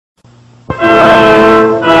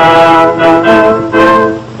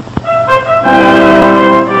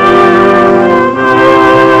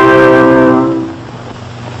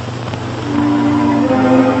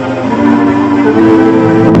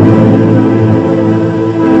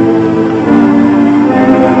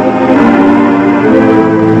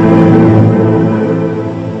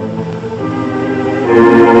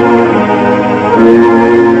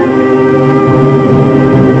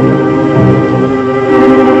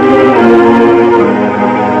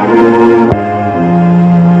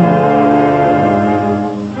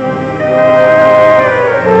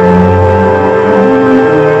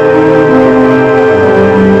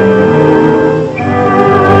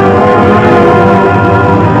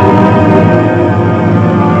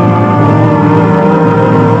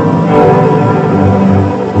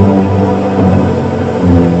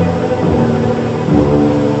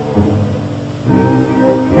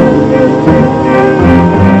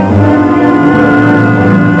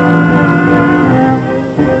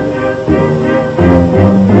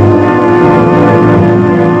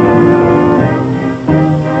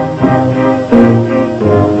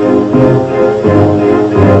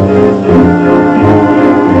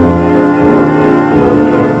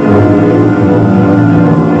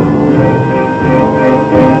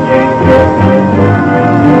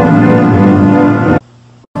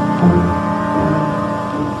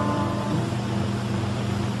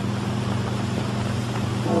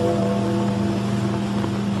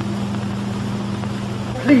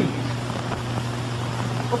please.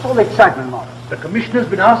 What's all the excitement, Morris? The Commissioner's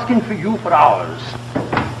been asking for you for hours.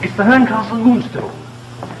 It's the Herncastle Moonstone.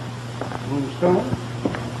 Moonstone?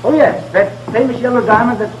 Oh, yes, that famous yellow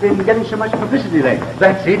diamond that's been getting so much publicity lately.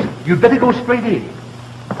 That's it. You'd better go straight in.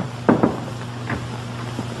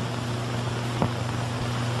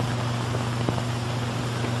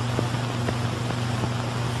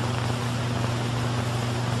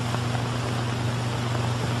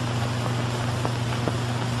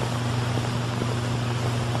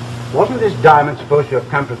 Wasn't this diamond supposed to have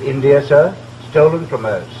come from India, sir? Stolen from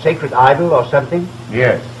a sacred idol or something?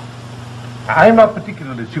 Yes. I'm not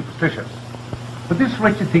particularly superstitious, but this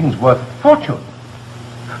wretched thing's worth a fortune.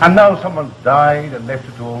 And now someone's died and left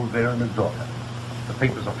it to old Vera and his daughter. The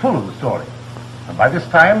papers are full of the story. And by this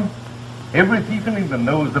time, every thief in England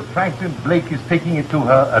knows that Franklin Blake is taking it to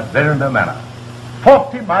her at Veranda Manor,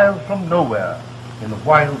 40 miles from nowhere in the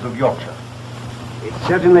wilds of Yorkshire. It's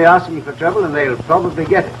certainly asking for trouble, and they'll probably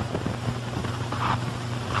get it.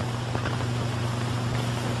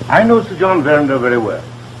 I know Sir John Veranda very well.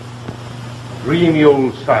 Dreamy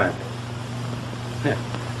old scientist.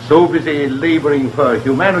 So busy labouring for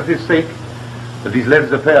humanity's sake that he's let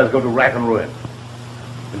his affairs go to rack and ruin.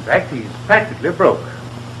 In fact, he's practically broke.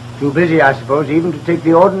 Too busy, I suppose, even to take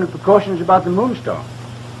the ordinary precautions about the Moonstone.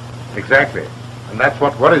 Exactly. And that's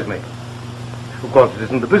what worries me. Of course, it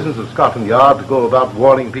isn't the business of Scotland Yard to go about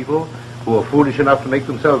warning people who are foolish enough to make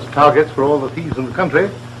themselves targets for all the thieves in the country.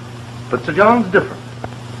 But Sir John's different.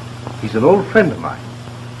 He's an old friend of mine.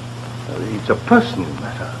 It's a personal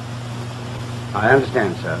matter. I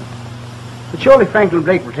understand, sir. But surely Franklin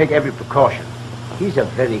Blake will take every precaution. He's a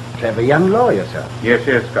very clever young lawyer, sir. Yes,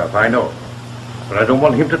 Gustav, I know. But I don't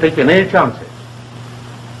want him to take any chances.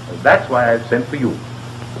 And that's why I've sent for you.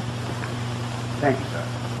 Thank you, sir.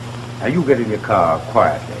 Now you get in your car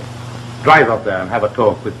quietly. Drive up there and have a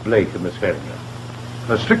talk with Blake and Miss Ferringer.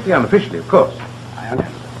 Strictly unofficially, of course. I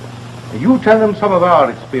understand. You tell them some of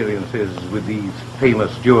our experiences with these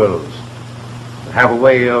famous jewels that have a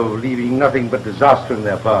way of leaving nothing but disaster in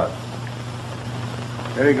their path.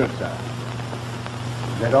 Very good, sir.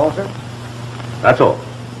 Is that all, sir? That's all.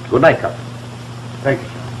 Good night, Captain. Thank you,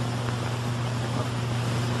 sir.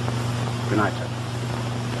 Good night, sir.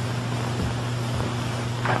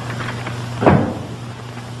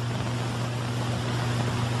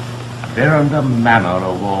 Veranda Manor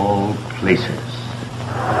of all places.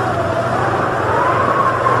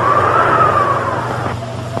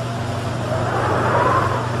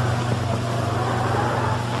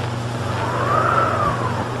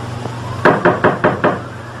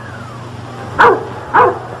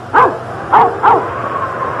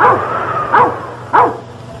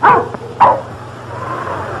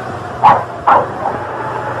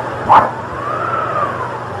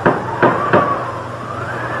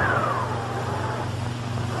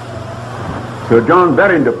 Sir John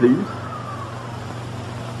Veranda, please.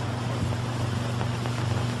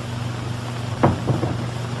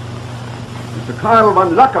 Mr. Carl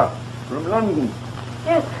Van Lucker from London.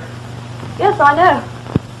 Yes. Yes, I know.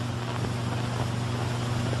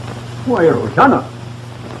 Why, Rosanna,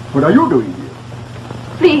 what are you doing here?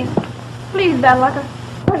 Please, Van Lucker,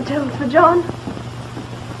 don't tell Sir John.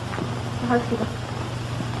 The housekeeper.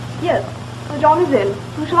 Yes, Sir John is in.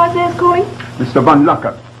 Who shall I say is calling? Mr. Van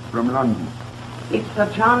Lucker from London. Is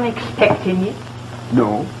Sir John expecting you?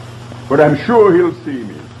 No, but I'm sure he'll see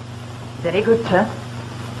me. Very good, sir.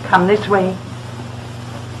 Come this way.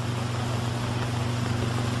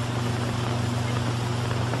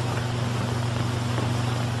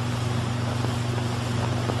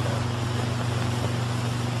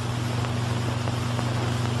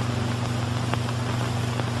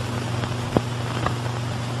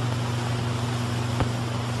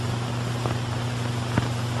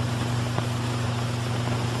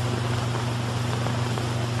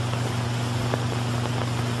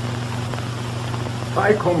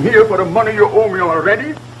 I come here for the money you owe me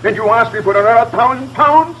already, then you ask me for another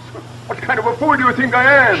 £1,000? What kind of a fool do you think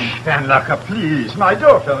I am? Van Lucker, please. My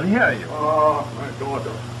daughter will hear you. Oh, my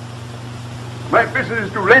daughter. My business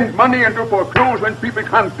is to lend money and to foreclose when people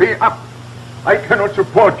can't pay up. I cannot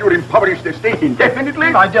support your impoverished estate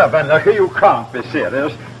indefinitely. My dear Van Lucker, you can't be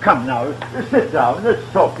serious. Come now, sit down. Let's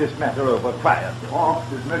talk this matter over quietly. Talk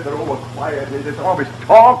this matter over quietly. It's always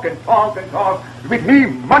talk and talk and talk. With me,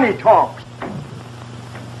 money talks.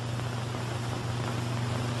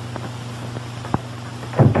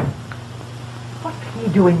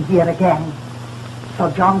 Doing here again?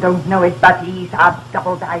 Sir John don't know it, but he's a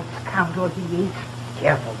double-dyed scoundrel, he is.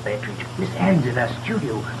 Careful, Beatrice. Miss Anne's in her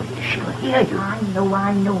studio. She'll hear you.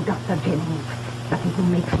 I know, Dr. Jennings.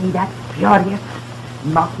 Nothing makes me that furious.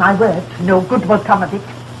 Mark my words, no good will come of it.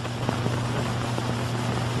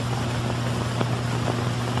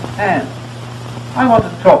 Anne, I want to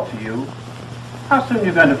talk to you. How soon are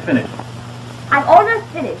you going to finish? I'm almost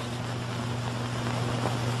finished.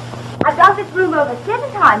 I've done this room over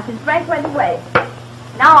 7 times since Frank went away.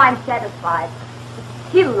 Now I'm satisfied.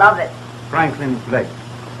 He'll love it. Franklin Blake.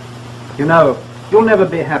 You know, you'll never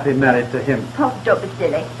be happy married to him. Oh, don't be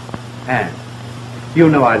silly. Anne, you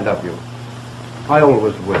know I love you. I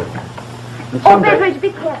always will. And Oh, someday... Betteridge, be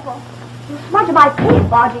careful. You smudge my paint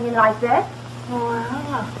barging in like that.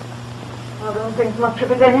 Well, I don't think much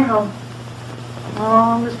of it anyhow.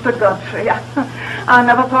 Oh, Mr. Godfrey, I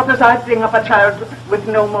never thought as I'd bring up a child with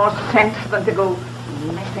no more sense than to go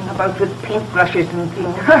messing about with paintbrushes and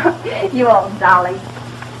things. You old darling.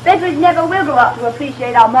 Betteridge never will grow up to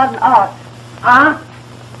appreciate our modern art.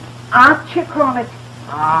 Art, you call it?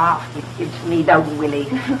 Ah, it gives me the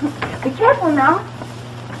willies. Be careful now.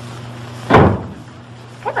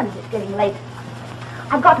 Heavens, it's getting late.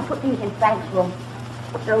 I've got to put these in Frank's room.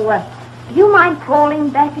 So, do you mind crawling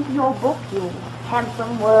back into your book, you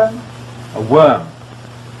handsome worm? A worm.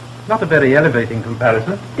 Not a very elevating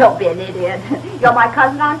comparison. Don't be an idiot. You're my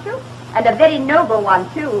cousin, aren't you? And a very noble one,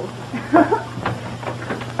 too.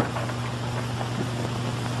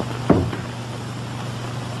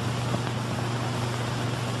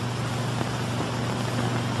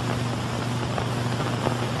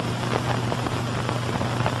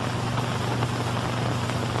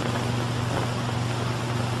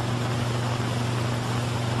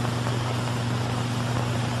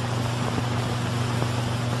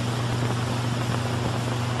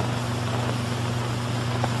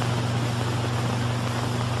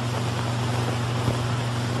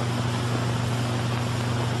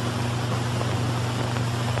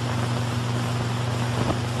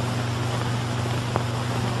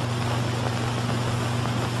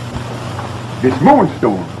 This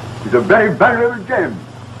Moonstone is a very valuable gem.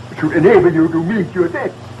 It should enable you to meet your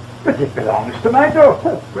debts. But it belongs to my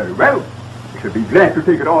daughter. Very well. I shall be glad to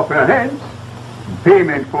take it off her hands. In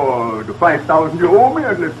payment for the 5,000 you owe me,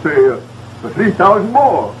 and let's say for 3,000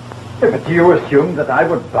 more. But do you assume that I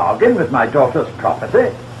would bargain with my daughter's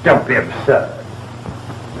property? Don't be absurd.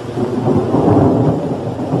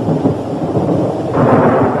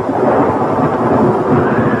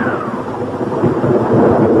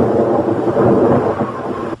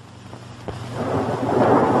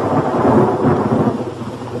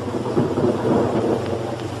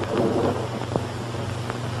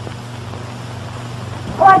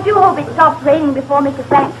 Stops raining before Mr.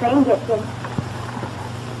 Frank's train gets in.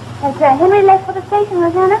 Has Henry left for the station,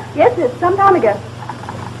 Rosanna? Yes, it's some time ago.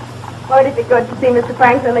 Won't it be good to see Mr.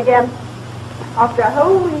 Franklin again? After a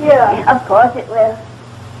whole year. Of course it will.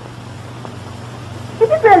 Is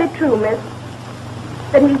it really true, miss,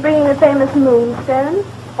 that he's bringing the famous Moonstone?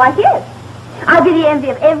 Why, yes. I'll be the envy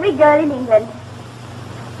of every girl in England.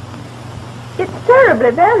 It's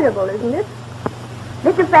terribly valuable, isn't it?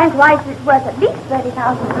 Mr. Frank writes it's worth at least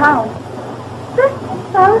 £30,000.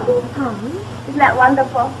 £30,000? Isn't that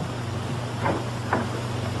wonderful?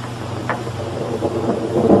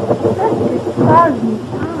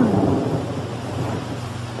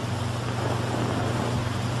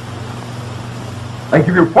 £30,000. I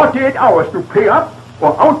give you 48 hours to pay up,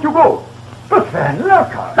 or out you go. But Van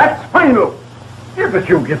Lockhart. That's final. Yeah, but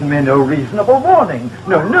you've given me no reasonable warning,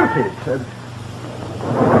 no notice.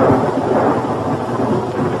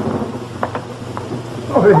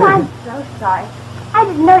 Oh, I'm so sorry. I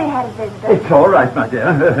didn't know you had a visitor. It's all right, my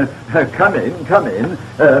dear. Come in, come in.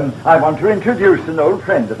 I want to introduce an old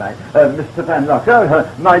friend of mine, Mr. Van Locker,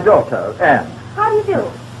 my daughter, Anne. How do you do?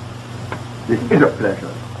 This is a pleasure.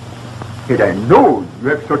 Had I known you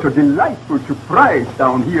have such a delightful surprise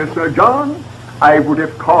down here, Sir John, I would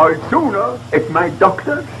have called sooner at my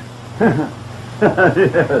doctor's.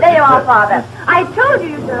 There you are, Father. I told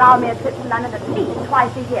you to allow me a trip to London at least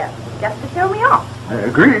twice a year, just to show me off. I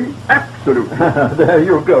agree, absolutely. There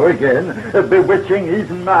you go again, bewitching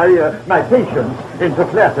even my patients into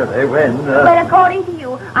flattery when... Well, according to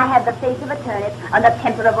you, I have the face of a turnip and the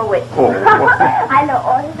temper of a witch. Oh. I know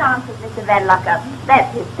all his answers, Mr. Van Locker.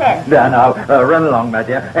 That's his sense. There now, run along, my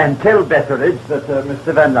dear, and tell Betteridge that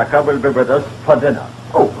Mr. Van Locker will be with us for dinner.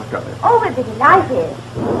 Oh, what's up? Oh, we'll be delighted.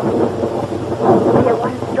 Oh, dear,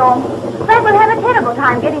 what a storm. Frank will have a terrible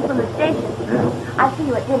time getting from the station. Yeah. I'll see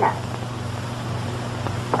you at dinner.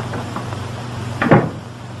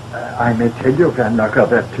 I may tell you, Van Locker,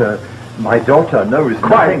 that my daughter knows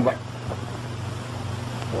Quiet. nothing...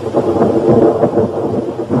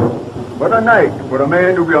 What a night for a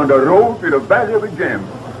man to be on the road with a valuable gem.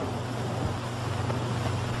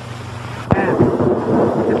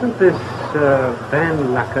 Wasn't this Van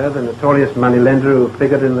Lacker, the notorious moneylender who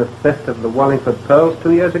figured in the theft of the Wallingford pearls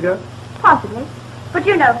 2 years ago? Possibly. But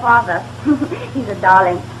you know Father. He's a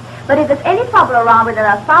darling. But if there's any trouble around within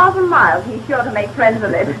 1,000 miles, he's sure to make friends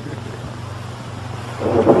with it.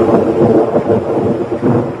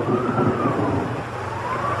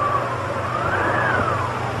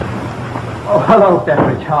 Oh, hello,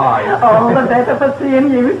 Beveridge. How are you? All the better for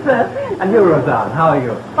seeing you, sir. And you, Roseanne, how are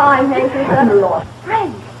you? Fine, thank you, sir. Lord.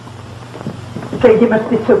 Frank. Katie must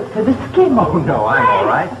be soaked to the skin. Oh, no, I'm all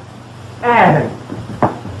right. Anne!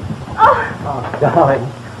 Oh, Oh, darling.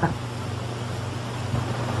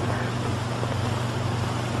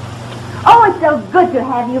 oh, it's so good to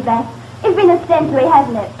have you back. It's been a century,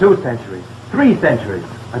 hasn't it? 2 centuries. 3 centuries.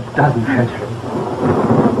 A dozen centuries.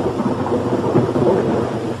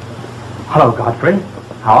 Hello, Godfrey.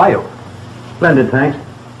 How are you? Splendid, thanks.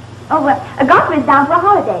 Oh, Godfrey's down for a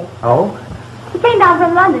holiday. Oh? He came down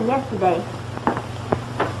from London yesterday.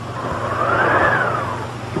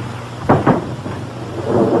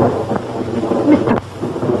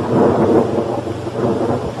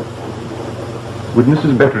 Would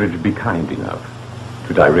Mrs. Betteridge be kind enough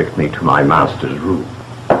to direct me to my master's room?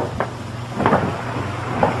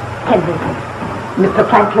 Henry, Mr.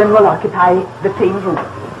 Franklin will occupy the same room.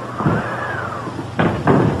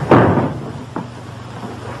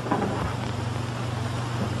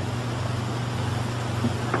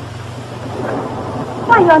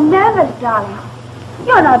 Why, you're nervous, darling.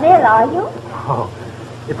 You're not ill, are you? Oh,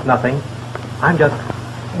 it's nothing. I'm just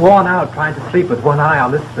worn out trying to sleep with one eye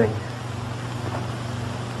on this thing.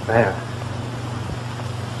 There.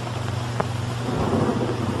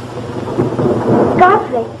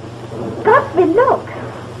 Godfrey. Godfrey, look.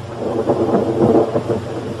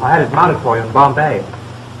 I had it mounted for you in Bombay.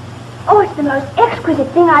 Oh, it's the most exquisite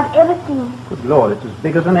thing I've ever seen. Good Lord, it's as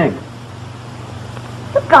big as an egg.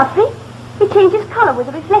 Look, Godfrey. It changes color with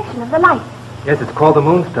the reflection of the light. Yes, it's called the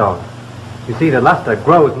Moonstone. You see, the luster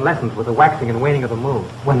grows and lessens with the waxing and waning of the moon,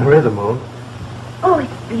 when there is a moon. Oh,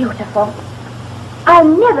 it's beautiful. I'll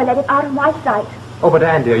never let it out of my sight. Oh, but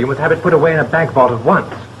Anne, dear, you must have it put away in a bank vault at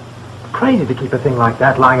once. It's crazy to keep a thing like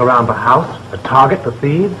that lying around the house, a target for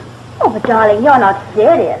thieves. Oh, but darling, you're not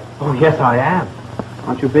serious. Oh, yes, I am.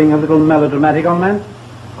 Aren't you being a little melodramatic, old man?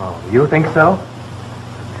 Oh, you think so?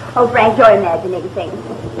 Oh, Frank, you're imagining things.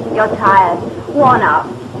 You're tired, worn out.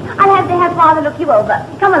 I'll have to have Father look you over.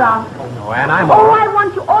 Come along. Oh, no, Anne, I'm all Oh, right. I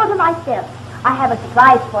want you all to myself. I have a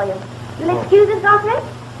surprise for you. You'll excuse us, Godfrey?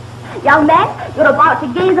 Young man, you're about to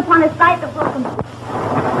gaze upon a sight that will complete.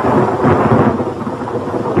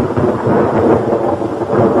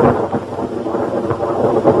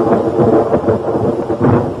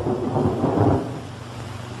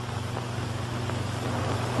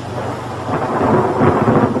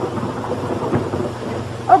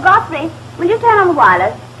 Oh, Godfrey, will you turn on the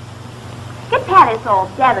wireless? Get Paris or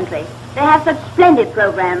Daventry. They have such splendid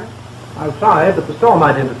programs. I'm sorry, but the storm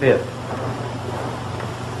might interfere.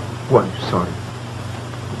 Oh, I'm sorry.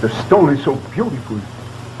 The stone is so beautiful.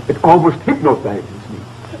 It almost hypnotizes me.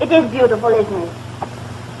 It is beautiful, isn't it?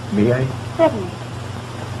 May I? Certainly.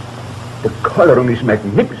 The coloring is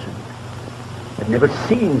magnificent. I've never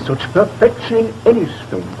seen such perfection in any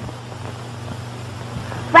stone.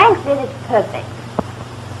 Frank says it's perfect.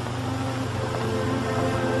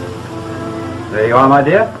 There you are, my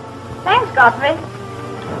dear. Thanks, Godfrey.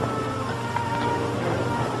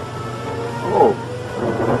 Oh,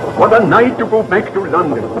 what a night to go back to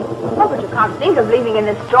London. Oh, but you can't think of leaving in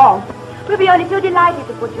this storm. We'll be only too delighted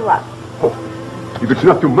to put you up. Oh, if it's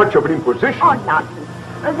not too much of an imposition. Oh, nonsense.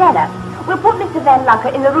 Rosetta, we'll put Mr. Van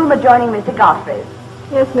Lucker in the room adjoining Mr. Godfrey's.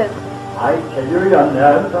 Yes, miss. I tell you, your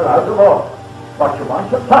nerves are out of order. But you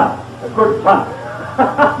want a fun, a good fun.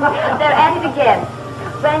 They're at it again.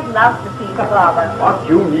 Frank loves to see his father. What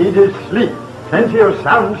you need is sleep, plenty of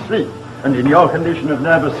sound sleep. And in your condition of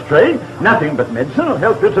nervous strain, nothing but medicine will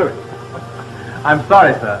help you to it. I'm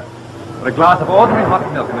sorry, sir, but a glass of ordinary hot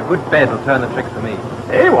milk and a good bed will turn the trick for me.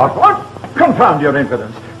 Hey, what? Confound your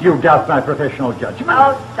impudence. You doubt my professional judgment.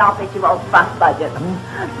 Oh, stop it, you old fuss budget.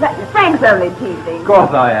 Frank's only teasing. Of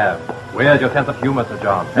course I am. Where's your sense of humor, Sir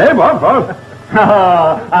John? Hey, what?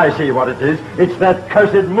 I see what it is. It's that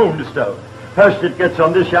cursed Moonstone. First it gets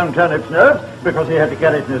on this young turnip's nerves because he had to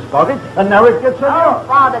carry it in his pocket, and now it gets on Oh,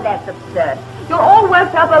 Father, that's absurd. You're all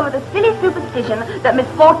worked up over the silly superstition that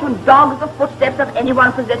misfortune dogs the footsteps of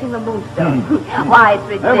anyone possessing the Moonstone. Why, it's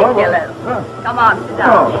ridiculous. Come on, sit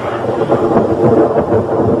down.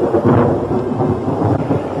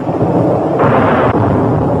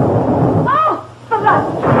 Oh, for God's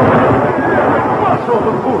What sort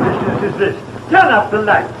of foolishness is this? Turn up the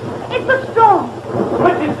lights. It's a storm.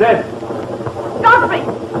 What is dead. Godfrey,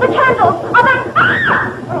 the candles! On the...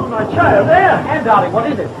 Oh, my child, there! Anne, darling,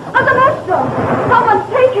 what is it? On the moonstone! Someone's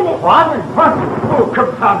taken it! What? What? Oh,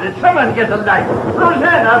 confound it. Someone get a light.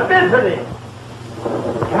 Rosanna, Phyllis!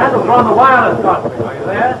 Candles are on the wireless, Godfrey. Are you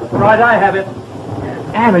there? Right, I have it.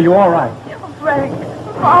 Anne, are you all right? Frank,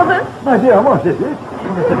 Father. My dear, what is it?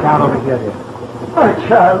 Come and sit down over here, dear. My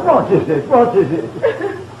child, what is it? What is it?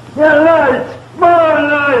 Your light! More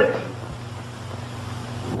light!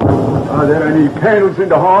 Are there any candles in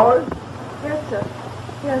the hall? Yes, sir.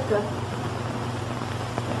 Yes, sir.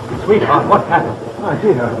 Sweetheart, what happened? My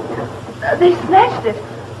dear. They snatched it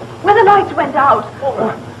when the lights went out.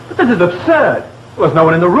 But this is absurd. There was no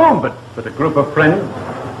one in the room but a group of friends.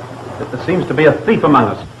 But there seems to be a thief among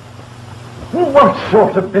us. What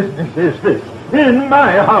sort of business is this? In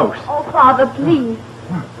my house? Oh, Father, please.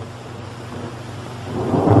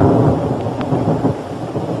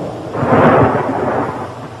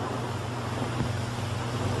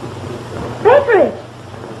 Betteridge!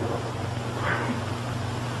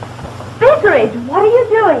 Betteridge, what are you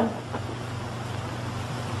doing?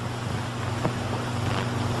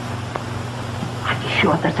 Are you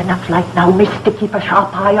sure there's enough light now, miss, to keep a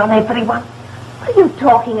sharp eye on everyone? What are you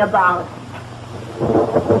talking about?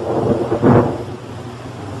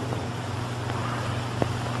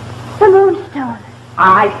 The Moonstone.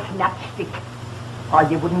 I snatched it. Or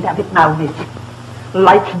you wouldn't have it now, miss.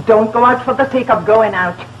 Lights don't go out for the sake of going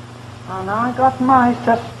out. And I got my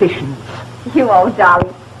suspicions. You old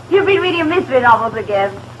darling. You've been reading mystery novels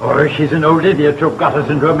again. Oh, she's an old idiot who got us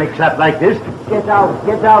into a mix-up like this. Get out,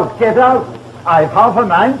 get out, get out. I've half a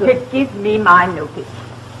mind To give me my notice.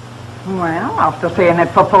 Well, after saying it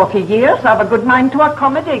for 40 years, I've a good mind to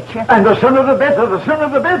accommodate you. And the sooner the better, the sooner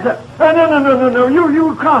the better. No,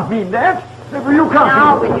 you can't mean that. You can't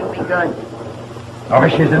Now mean will you be good? Oh,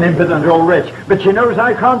 she's an impudent old wretch, but she knows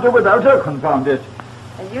I can't do without her, confound it.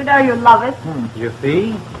 And you know you love it. You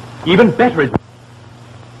see? Even Betteridge.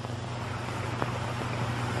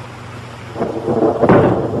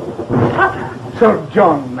 Sir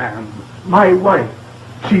John, ma'am. My wife.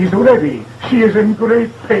 She's ready. She is in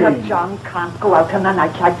great pain. Sir John can't go out on a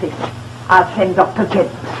night like this. I'll send Dr.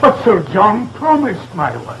 Jennings. But Sir John promised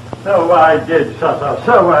my wife. So I did, Sutter,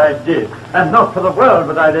 so I did. And not for the world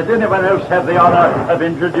would I let anyone else have the honor of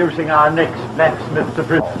introducing our next blacksmith to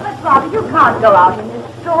Britain. But, Father, you can't go out in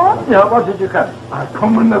this storm. No, what did you come? I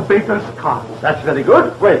come in the baker's cart. That's very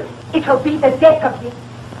good. Wait. It'll be the death of you.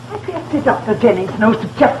 I fancy Dr. Jennings knows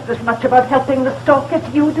just as much about helping the stock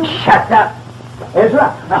as you do. Shut up.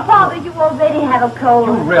 Ezra. Now, Father, you already have a cold.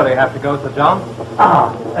 You really have to go, Sir John.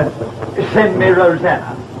 Send me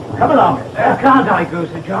Rosanna. Come along. Can't I go,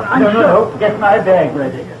 Sir John? No. Get my bag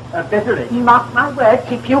ready. Betteridge. Mark my words,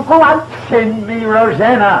 if you go out, Send me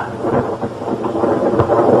Rosanna.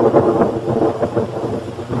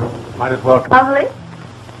 Might as well. Lovely.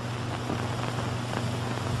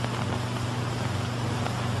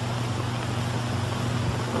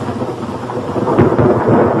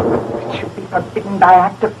 it should be forbidden by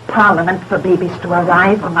Act of Parliament for babies to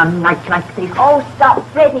arrive on a night like this. Oh, stop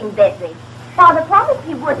fretting, Betty. Father promised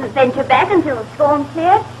he wouldn't venture back until the storm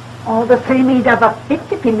cleared. All the same, he'd have a fit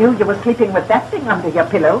if he knew you were sleeping with that thing under your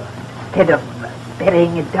pillow, instead of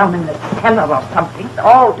burying it down in the cellar or something.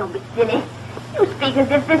 Oh, don't be silly. You speak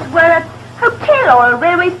as if this were a hotel or a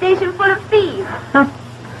railway station full of thieves.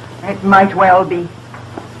 It might well be,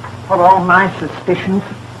 for all my suspicions.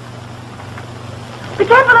 Be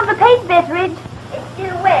careful of the paint, Betteridge. It's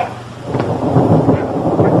still wet.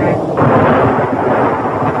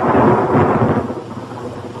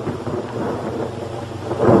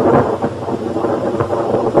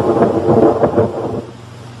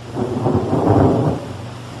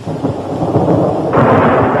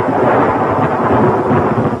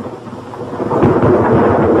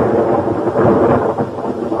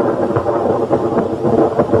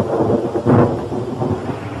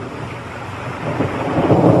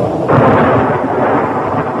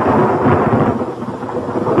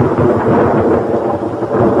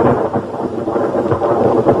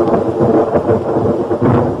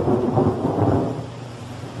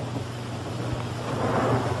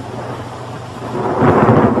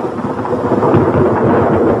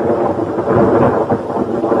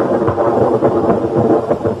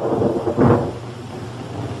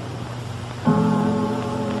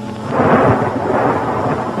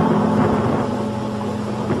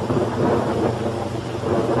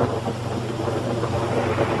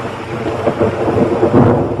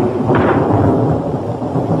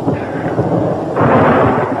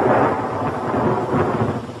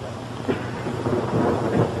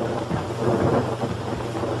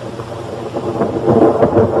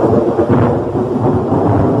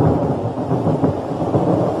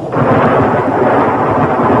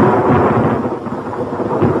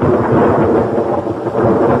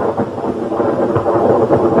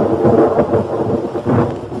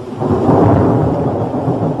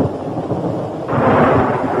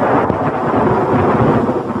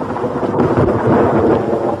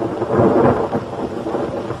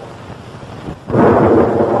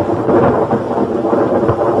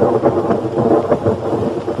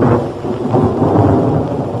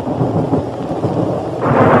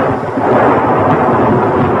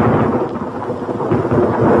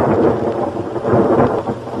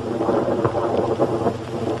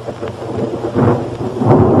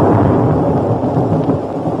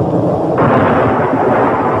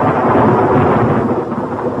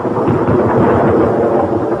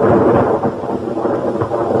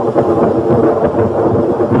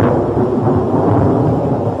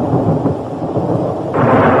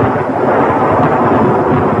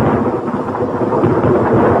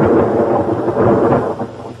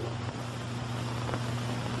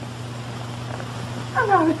 And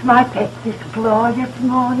now it's my pet this glorious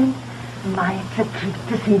morning. My, it's a treat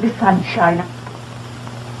to see the sunshine.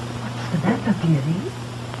 What's the matter, dearie?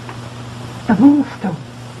 The Moonstone.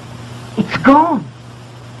 It's gone.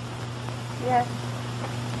 Yes.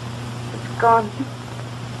 It's gone.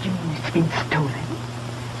 You mean it's been stolen?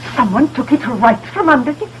 Someone took it right from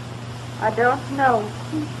under you? I don't know.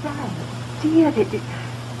 Dearie,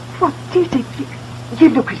 what is it? You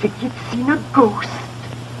look as if you'd seen a ghost.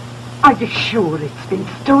 Are you sure it's been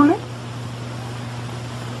stolen?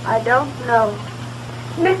 I don't know.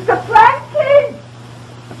 Mr. Franklin!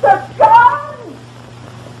 Sir John!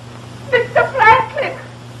 Mr. Franklin!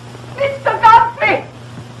 Mr. Godfrey!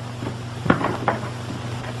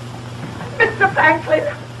 Mr. Franklin!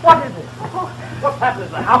 What is it? What's happened?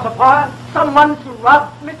 Is the house afire? Someone's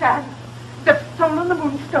robbed Miss Anne. They've stolen the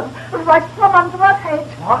Moonstone right from under her head.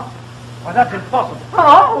 What? Why, that's impossible.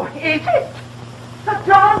 Oh, is it? Sir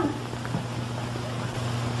John!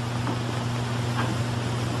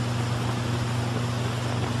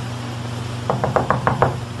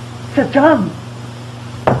 Sir John!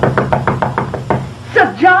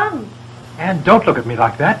 Sir John! Anne, don't look at me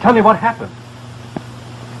like that. Tell me what happened.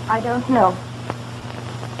 I don't know.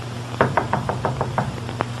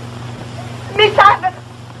 Miss Anne!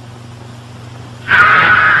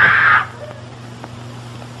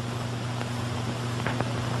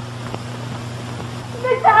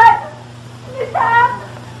 Miss Anne! Miss Anne!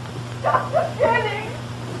 Dr. Jennings!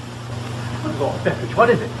 Good Lord, Beveridge, what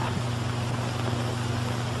is it?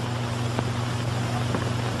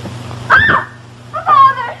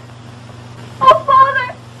 Father! Oh, Father!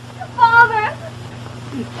 Father!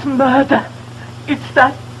 It's murder. It's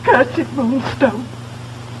that cursed Moonstone.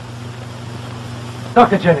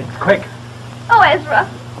 Dr. Jennings, quick. Oh, Ezra!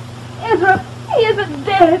 Ezra, he isn't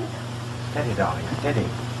dead. Steady, darling, steady.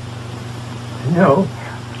 No.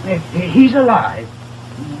 He's alive.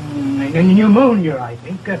 Pneumonia, I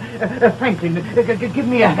think. Franklin, give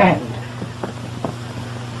me a hand.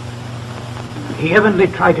 He evidently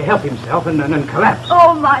tried to help himself and collapsed.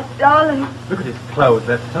 Oh, my darling. Look at his clothes,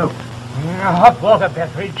 they're soaked. Hot water,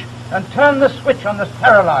 Beveridge, and turn the switch on the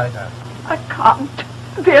sterilizer. I can't.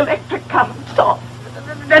 The electric current's off.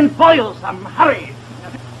 Then boil some. Hurry.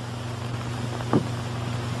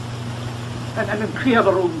 And clear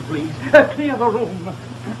the room, please. Clear the room.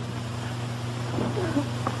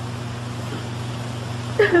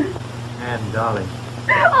 Anne, darling.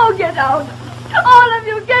 Oh, get out. All of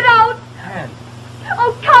you, get out. Anne.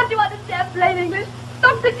 Oh, can't you understand plain English?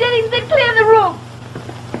 Dr. Jennings said clear the room.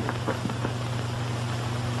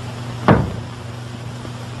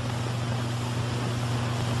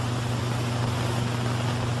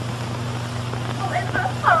 Oh, Ezra,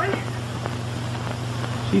 hurry.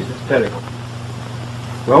 She's hysterical.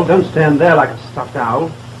 Well, don't stand there like a stuffed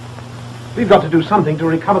owl. We've got to do something to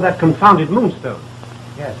recover that confounded Moonstone.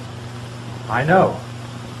 Yes, I know.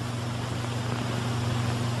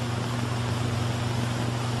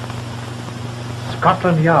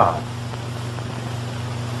 Scotland Yard.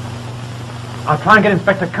 I'll try and get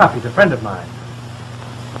Inspector Cuff. He's a friend of mine.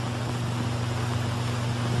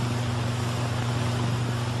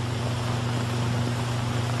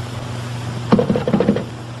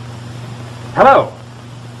 Hello?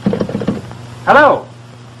 Hello?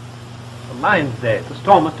 The line's dead. The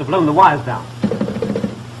storm must have blown the wires down.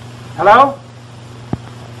 Hello?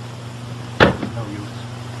 No use.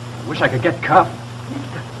 I wish I could get Cuff.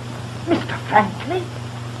 Mr. Franklin?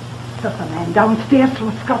 There's a man downstairs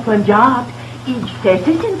from Scotland Yard. He says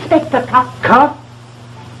it's Inspector Cuff. Cuff?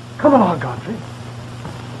 Come along, Godfrey.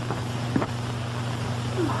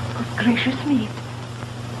 Oh, good gracious me.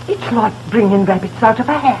 It's like bringing rabbits out of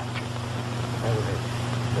a hat.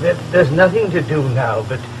 There's nothing to do now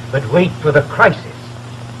but wait for the crisis.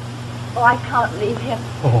 Oh, I can't leave him.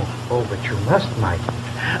 Oh, but you must, my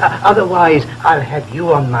dear. Otherwise, I'll have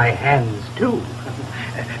you on my hands, too.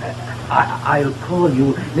 I'll call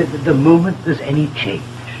you the moment there's any change.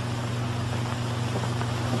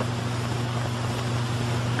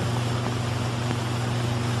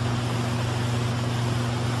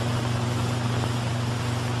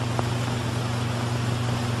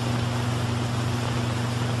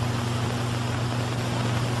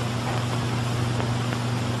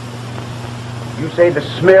 You say the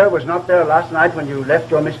smear was not there last night when you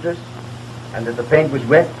left your mistress? And that the paint was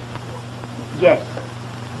wet? Yes.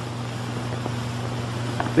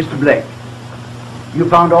 Mr. Blake, you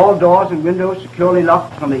found all doors and windows securely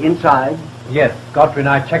locked from the inside? Yes, Godfrey and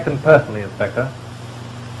I checked them personally, Inspector.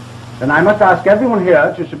 Then I must ask everyone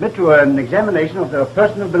here to submit to an examination of their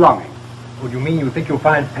personal belongings. Would you mean you think you'll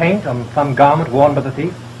find paint on some garment worn by the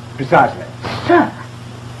thief? Precisely. Sir,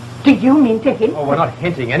 Do you mean to hint? Oh, we're not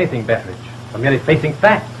hinting anything, Betteridge. We're merely facing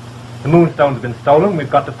facts. The Moonstone's been stolen. We've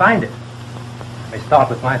got to find it. I may start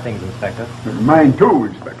with my things, Inspector. Mine too,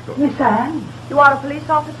 Inspector. Miss Anne? You are a police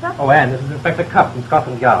officer? Oh, Anne, this is Inspector Cuff from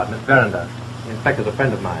Scotland Yard, Miss Verinder. The inspector's a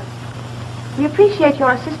friend of mine. We appreciate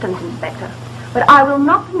your assistance, Inspector, but I will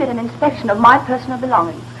not permit an inspection of my personal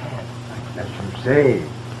belongings. As you say.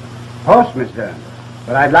 Of course, Miss Vernon.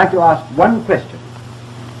 But I'd like to ask one question.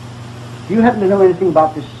 Do you happen to know anything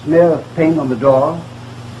about this smear of paint on the door?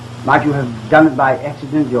 Might you have done it by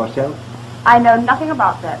accident yourself? I know nothing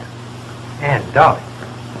about that. Anne, darling.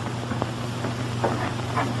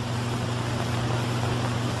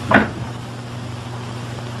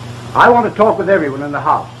 I want to talk with everyone in the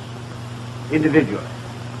house, individually.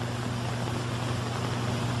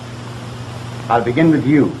 I'll begin with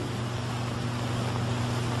you.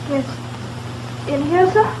 Yes. In here,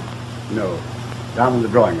 sir? No, down in the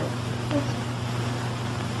drawing room. Yes.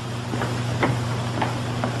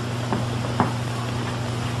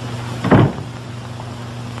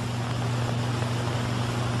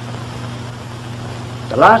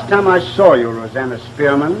 The last time I saw you, Rosanna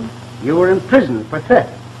Spearman, you were in prison for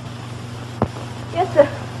theft. Yes, sir.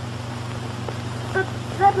 But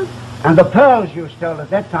that was... And the pearls you stole at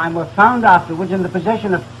that time were found afterwards in the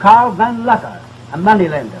possession of Carl Van Lucker, a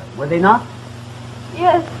moneylender, were they not?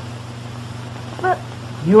 Yes. But...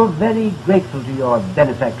 You're very grateful to your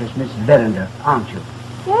benefactress, Miss Verinder, aren't you?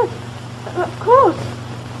 Yes, of course.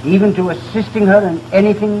 Even to assisting her in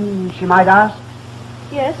anything she might ask?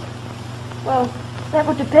 Yes. Well, that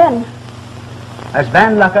would depend. Has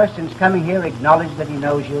Van Lucker, since coming here, acknowledged that he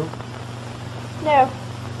knows you? No.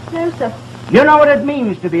 No, sir. You know what it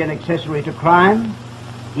means to be an accessory to crime?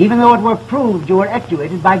 Even though it were proved you were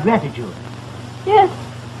actuated by gratitude. Yes.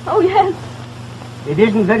 Oh, yes. It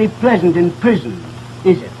isn't very pleasant in prison,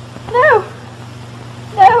 is it? No.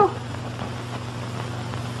 No.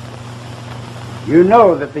 You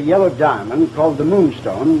know that the yellow diamond, called the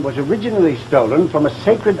Moonstone, was originally stolen from a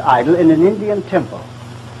sacred idol in an Indian temple.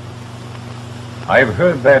 I've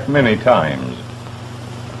heard that many times.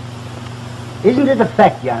 Isn't it a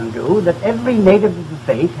fact, Yandu, that every native of the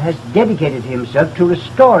faith has dedicated himself to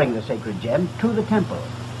restoring the sacred gem to the temple?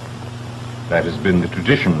 That has been the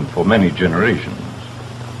tradition for many generations.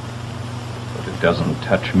 But it doesn't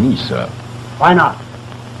touch me, sir. Why not?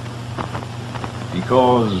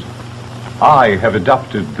 Because I have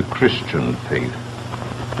adopted the Christian faith.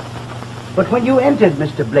 But when you entered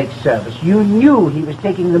Mr. Blake's service, you knew he was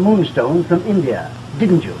taking the Moonstone from India,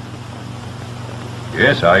 didn't you?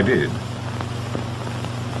 Yes, I did.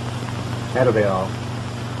 That'll be all.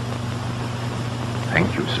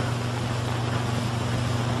 Thank you, sir.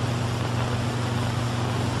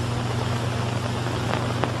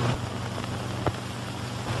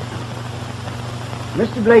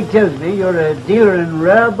 Mr. Blake tells me you're a dealer in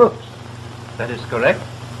rare books. That is correct.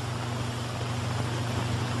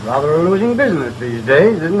 Rather a losing business these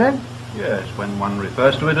days, isn't it? Yes, when one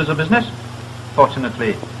refers to it as a business.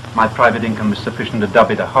 Fortunately, my private income is sufficient to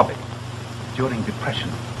dub it a hobby. During depression.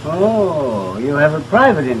 Oh, you have a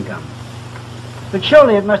private income. But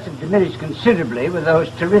surely it must have diminished considerably with those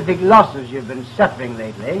terrific losses you've been suffering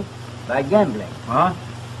lately by gambling. What?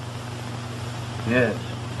 Yes.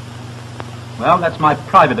 Well, that's my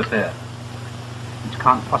private affair, which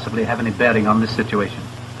can't possibly have any bearing on this situation.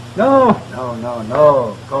 No,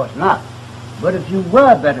 of course not. But if you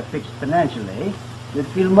were better fixed financially, you'd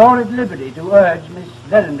feel more at liberty to urge Miss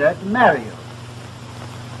Verinder to marry you.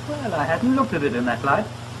 Well, I hadn't looked at it in that light.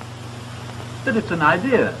 But it's an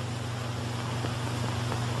idea.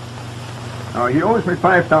 Now, he owes me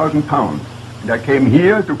 £5,000, and I came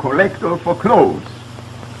here to collect her for clothes.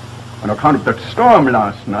 On account of that storm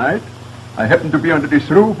last night, I happened to be under this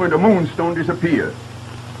roof when the Moonstone disappeared.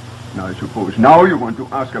 Now, I suppose now you want to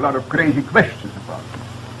ask a lot of crazy questions about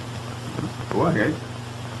it. Go ahead.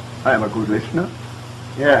 I am a good listener.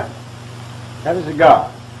 Yeah. Have a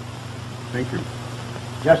cigar. Thank you.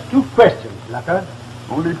 Just 2 questions, Lucker.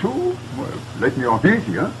 Only 2? Well, let me off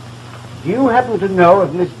easy, huh? Do you happen to know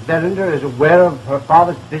if Miss Verinder is aware of her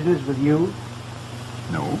father's business with you?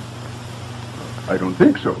 No. I don't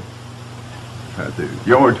think so.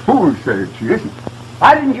 The old fool said she isn't.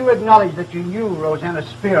 Why didn't you acknowledge that you knew Rosanna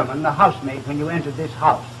Spearman, the housemaid, when you entered this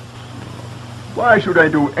house? Why should I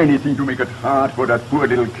do anything to make it hard for that poor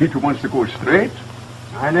little kid who wants to go straight?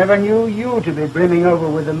 I never knew you to be brimming over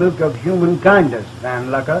with the milk of human kindness, Van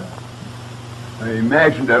Lucker. I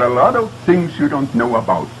imagine there are a lot of things you don't know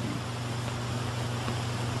about me.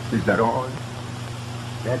 Is that all?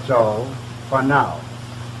 That's all, for now.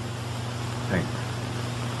 Thanks.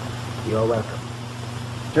 You're welcome.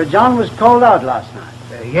 Sir John was called out last night.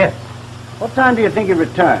 Yes. What time do you think he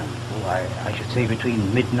returned? Oh, I should say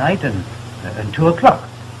between midnight and 2 o'clock.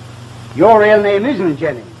 Your real name isn't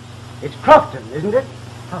Jennings. It's Crofton, isn't it?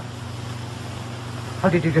 How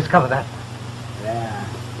did you discover that? Yeah,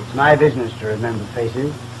 it's my business to remember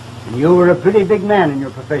faces. And you were a pretty big man in your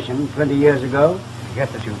profession 20 years ago.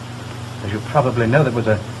 Yes, as you probably know, there was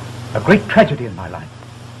a great tragedy in my life.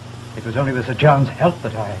 It was only with Sir John's help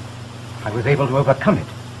that I was able to overcome it.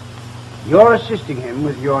 You're assisting him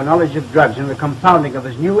with your knowledge of drugs and the compounding of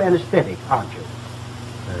his new anesthetic, aren't you?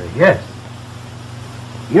 Yes.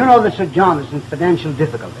 You know that Sir John is in financial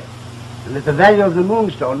difficulty, and that the value of the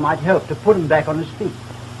Moonstone might help to put him back on his feet.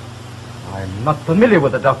 I'm not familiar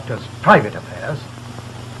with the doctor's private affairs.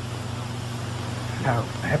 Now,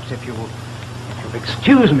 perhaps if you'll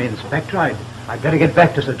excuse me, Inspector, I'd better get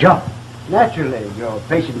back to Sir John. Naturally, your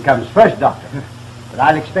patient comes first, Doctor. But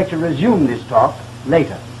I'll expect to resume this talk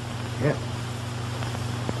later. Yes.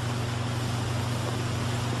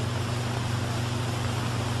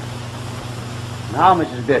 Now,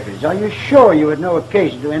 Mrs. Bettridge, are you sure you had no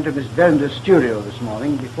occasion to enter Miss Bellender's studio this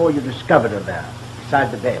morning before you discovered her there,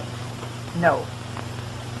 beside the bed? No.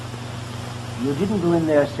 You didn't go in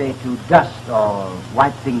there, say, to dust or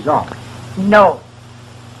wipe things off? No.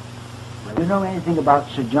 Well, do you know anything about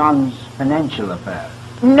Sir John's financial affairs?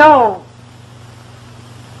 No.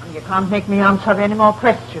 And you can't make me answer any more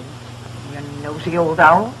questions, you nosy old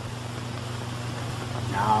owl.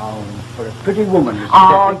 Now, for a pretty woman, Mrs.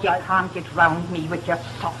 Oh, Bettridge, you can't get round me with your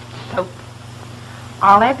soft soap.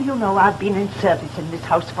 I'll have you know I've been in service in this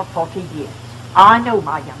house for 40 years. I know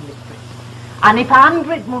my young mistress. And if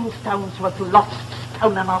 100 Moonstones was lost,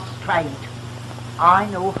 stolen or strayed, I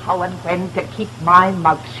know how and when to keep my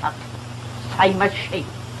mouth shut. Same as she.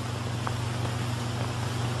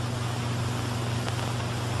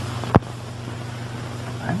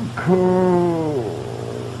 I'm cold.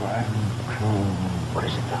 What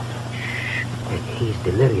is it, Doctor? Shh. He's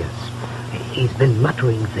delirious. He's been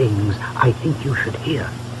muttering things I think you should hear.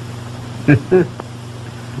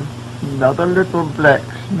 Another little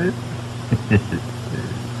blacksmith.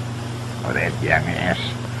 Oh, that young ass,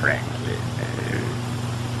 Franklin.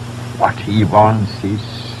 What he wants is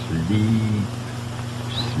sleep.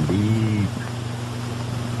 Sleep.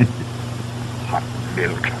 Hot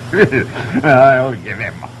milk. I'll give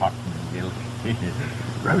him hot milk.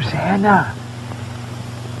 Rosanna.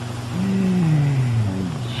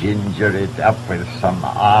 Ginger it up with some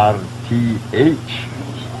RTH.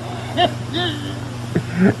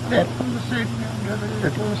 That'll sing under the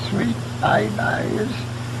little sweet eyes.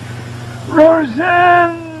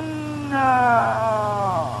 Rosanna!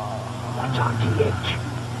 What's RTH?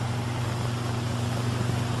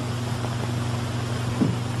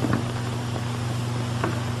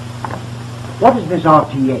 what is this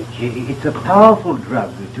RTH? It's a powerful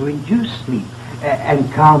drug to induce sleep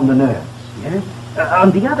and calm the nerves, yes?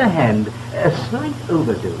 On the other hand, a slight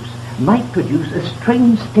overdose might produce a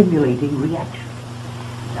strange stimulating reaction.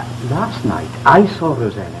 Now, last night, I saw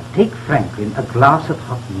Rosanna take Franklin a glass of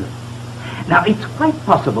hot milk. Now, it's quite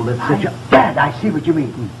possible that such a... Dad, I see what you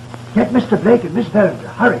mean. Get Mr. Blake and Miss Bellinger.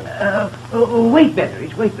 Hurry. Wait,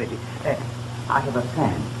 Betteridge, wait, Betty. I have a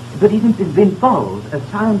plan, but it involves a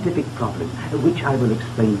scientific problem, which I will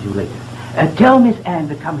explain to you later. Tell Miss Anne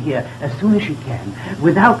to come here as soon as she can,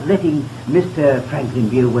 without letting Mr. Franklin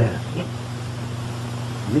be aware of it.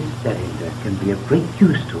 Miss Bellinger can be of great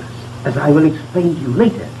use to us, as I will explain to you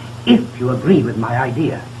later, if you agree with my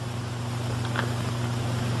idea.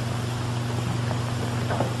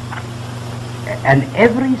 And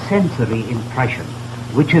every sensory impression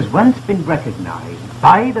which has once been recognized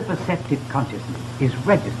by the perceptive consciousness is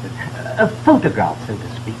registered, a photograph, so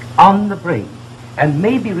to speak, on the brain, and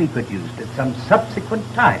may be reproduced at some subsequent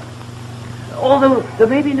time, although there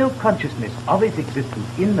may be no consciousness of its existence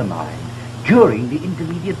in the mind during the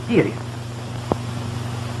intermediate period.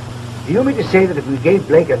 Do you mean to say that if we gave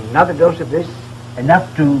Blake another dose of this,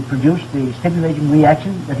 enough to produce the stimulating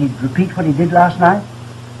reaction, that he'd repeat what he did last night?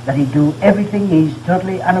 That he'd do everything he's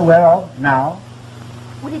totally unaware of now?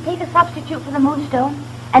 Would he take a substitute for the Moonstone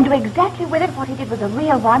and do exactly with it what he did with the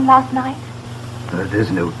real one last night?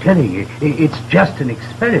 There's no telling. It's just an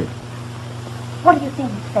experiment. What do you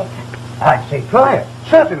think, Inspector? I'd say try it.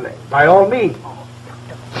 Certainly. By all means.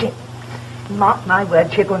 Shit. Mark my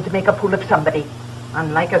words, you're going to make a fool of somebody.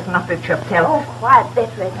 Unlike as not it yourself. Oh, quiet,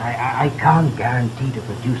 Betteridge. I can't guarantee to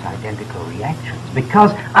produce identical reactions,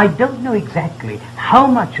 because I don't know exactly how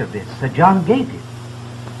much of this Sir John gave him.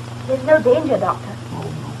 There's no danger, Doctor. Oh,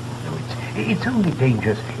 no, it's only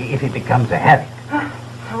dangerous if it becomes a habit.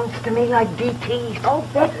 Sounds to me like DT. Oh,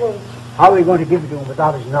 Betteridge. How are we going to give it to him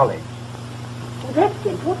without his knowledge? Well, that's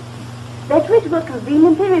simple. Betteridge will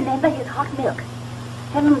conveniently remember his hot milk.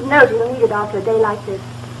 Heavens knows he'll need it after a day like this.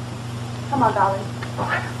 Come on, darling.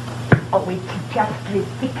 Oh, it's just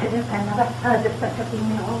ridiculous. I never heard of such a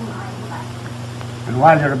thing in all my life. And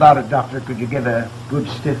while you're about it, Doctor, could you give a good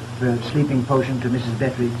stiff sleeping potion to Mrs.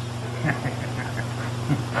 Betteridge?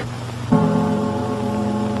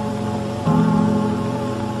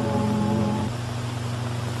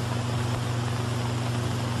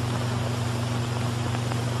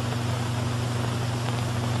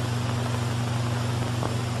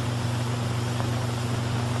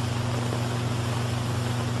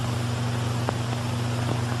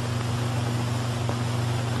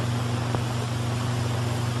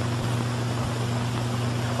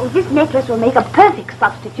 Oh, this necklace will make a perfect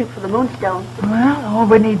substitute for the Moonstone. Well, all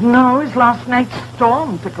we need now is last night's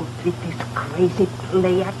storm to complete this crazy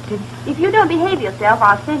play acting. If you don't behave yourself,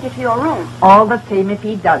 I'll send you to your room. All the same if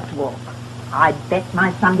he does walk. I bet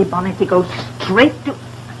my Sunday bonnet he goes straight to...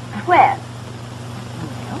 Where?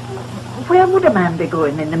 Where would a man be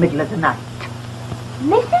going in the middle of the night?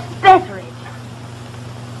 Mrs. Betteridge.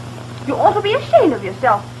 You ought to be ashamed of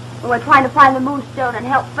yourself when we're trying to find the Moonstone and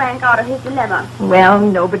help Frank out of his dilemma. Well,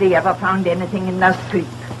 nobody ever found anything in their sleep.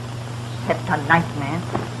 Except a nightmare.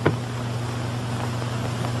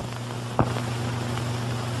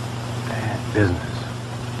 Bad business.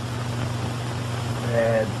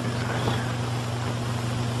 Bad business.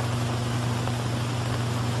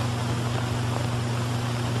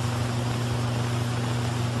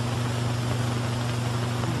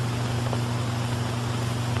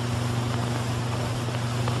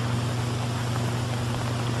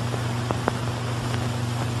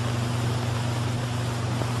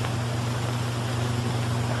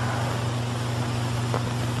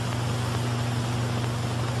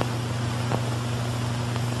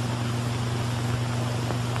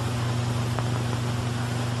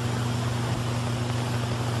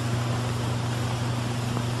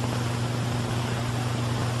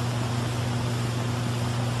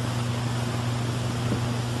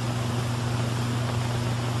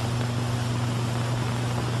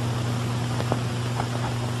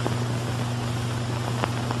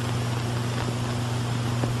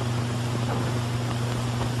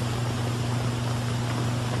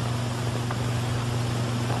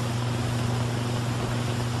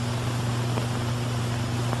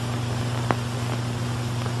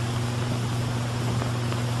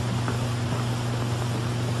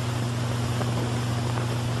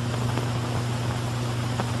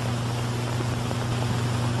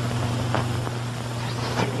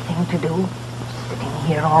 To do, sitting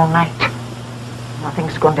here all night.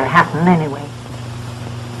 Nothing's going to happen anyway.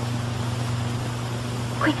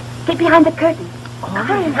 Quick, get behind the curtain.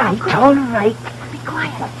 All right. Be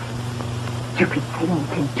quiet. Stupid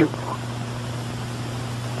thing to do.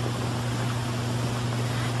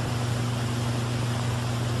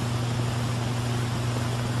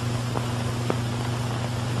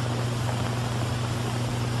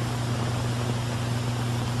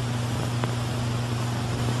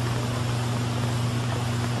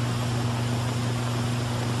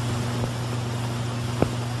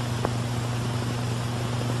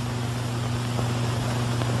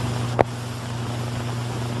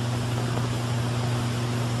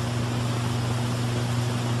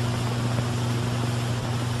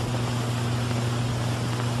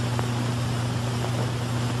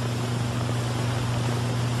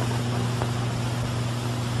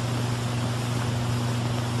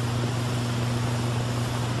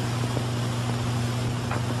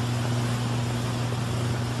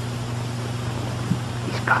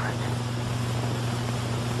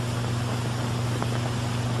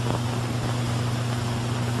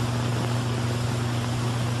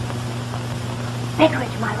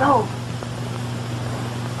 Betteridge, my robe.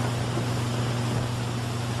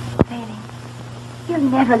 Failing. He'll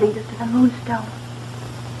never lead us to the Moonstone.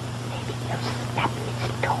 Maybe he'll snap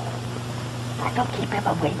his toe. That'll keep him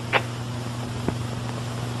awake.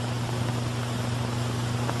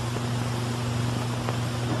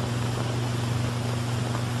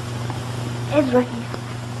 Ezra, he's...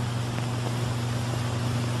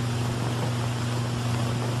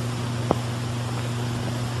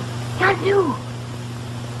 Yazoo!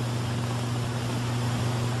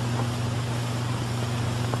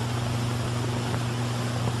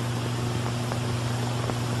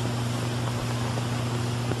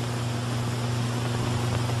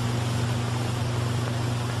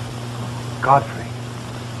 Godfrey.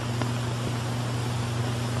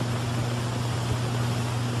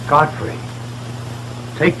 Godfrey.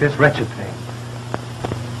 Take this wretched thing.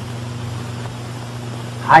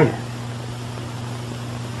 Hide it.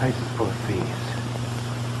 Place is full of thieves.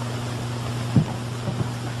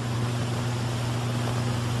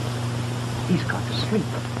 He's gone to sleep.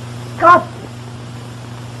 God.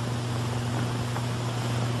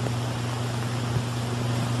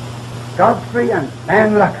 Godfrey and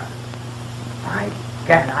Van Lucker. By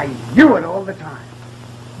gad, I knew it all the time.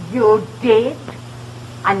 You did?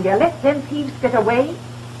 And you let them thieves get away?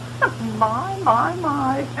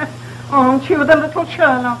 My. Aren't you the little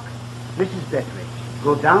Sherlock? Mrs. Betteridge,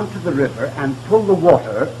 go down to the river and pull the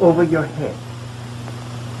water over your head.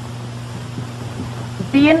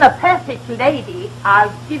 Being a perfect lady,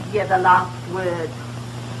 I'll give you the last word.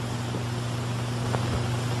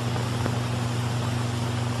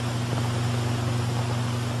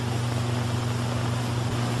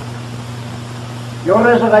 Your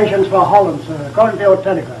reservations for Holland, sir, according to your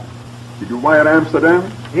telegram. Did you wire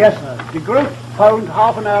Amsterdam? Yes, sir. The group phoned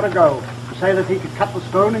half an hour ago to say that he could cut the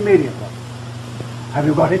stone immediately. Have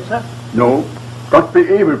you got it, sir? No. Godfrey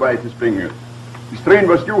Edelweiss is bringing it. His train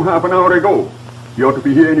was due half an hour ago. He ought to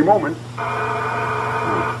be here any moment.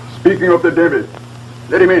 Speaking of the devil,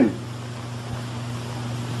 let him in.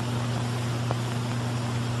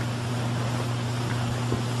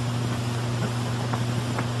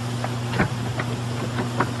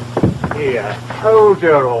 Here, hold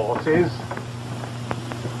your horses.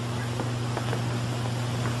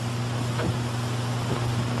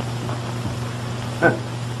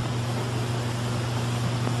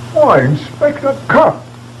 Why, Inspector Cuff.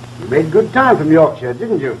 You made good time from Yorkshire,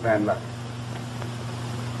 didn't you, Van Luck?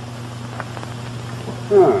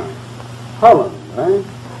 Holland, eh?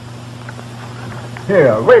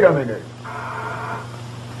 Here, wait a minute.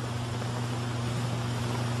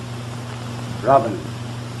 Robin,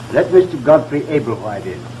 let Mr. Godfrey Ablewhite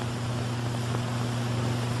in.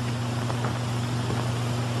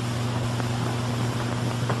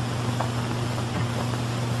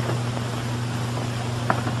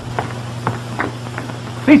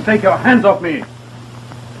 Please take your hands off me.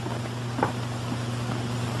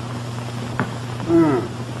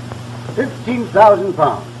 15,000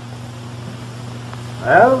 pounds.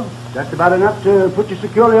 Well, just about enough to put you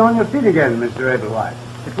securely on your feet again, Mr. Ablewhite.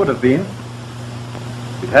 It would have been.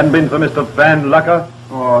 If it hadn't been for Mr. Van Lucker.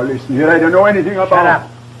 Oh, listen here, I don't know anything about... Shut up.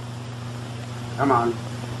 Come on.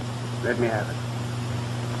 Let me have it.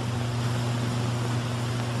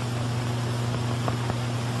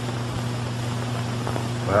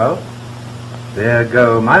 Well, there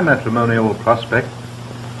go my matrimonial prospects.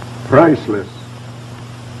 Priceless.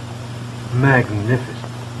 Magnificent.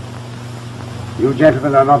 You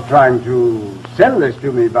gentlemen are not trying to sell this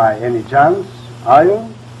to me by any chance, are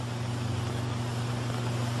you?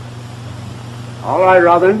 All right,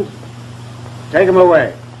 Robin. Take him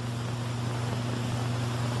away.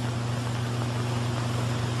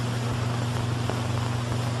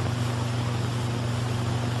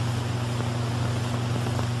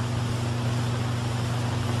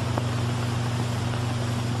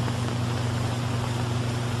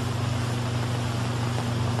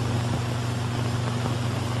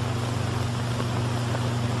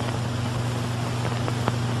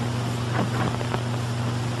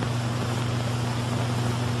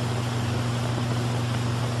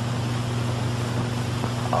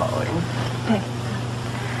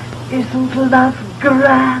 Isn't that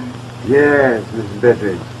grand? Yes, Mrs.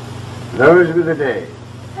 Betteridge. Those were the days.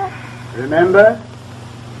 Remember?